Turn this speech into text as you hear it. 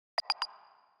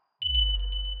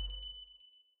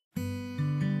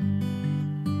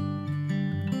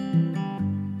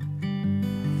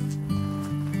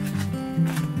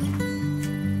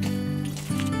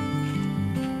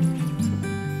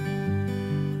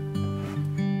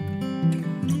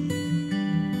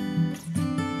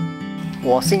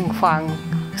我姓方，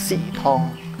系统，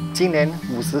今年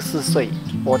54岁。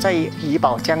我在怡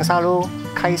保江沙路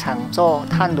开厂做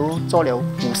炭炉，做了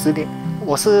50年。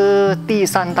我是第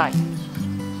3代，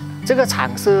这个厂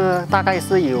是大概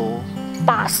是有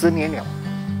80年了。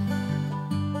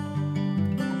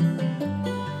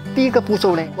第一个步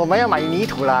骤呢，我们要买泥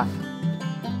土啦。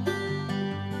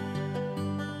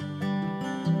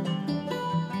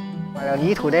买了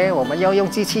泥土呢，我们要用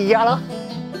机器压了。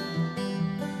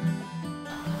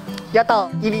 压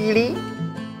到一粒一粒，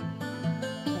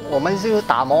我们就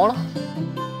打磨了。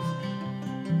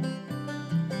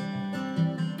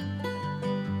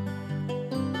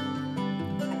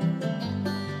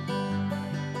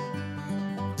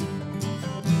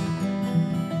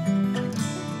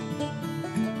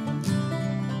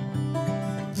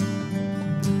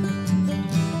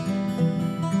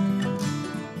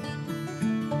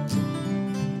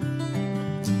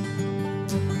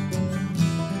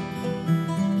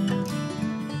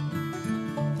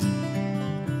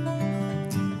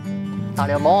打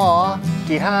了磨哦，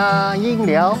给它硬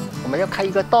了，我们要开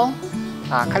一个洞，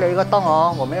开了一个洞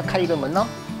哦，我们要开一个门哦，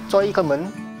做一个门。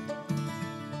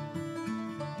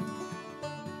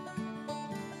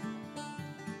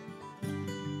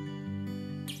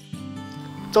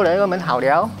做了一个门好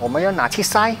了，我们要拿去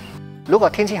晒。如果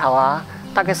天气好啊，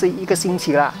大概是1个星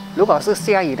期啦；如果是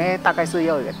下雨呢，大概是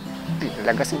要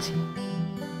2个星期。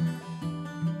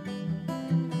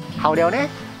好了呢，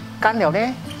干了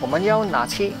呢，我们要拿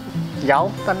去 窑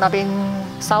在那边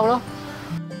烧咯，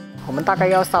我们大概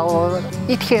要烧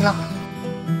1天咯，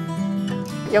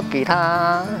要给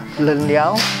它冷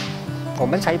了，我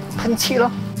们才喷漆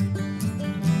咯。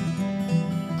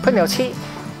喷了漆，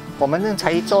我们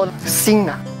才做芯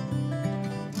啊。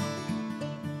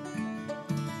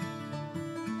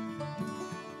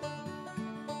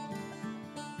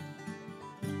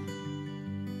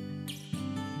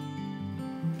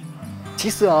其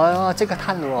实哦，这个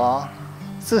炭炉哦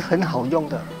是很好用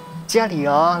的，家里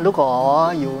哦，如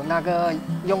果有那个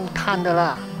用炭的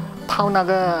啦，泡那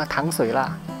个糖水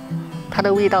啦，它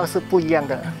的味道是不一样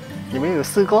的。你们有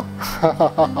试过？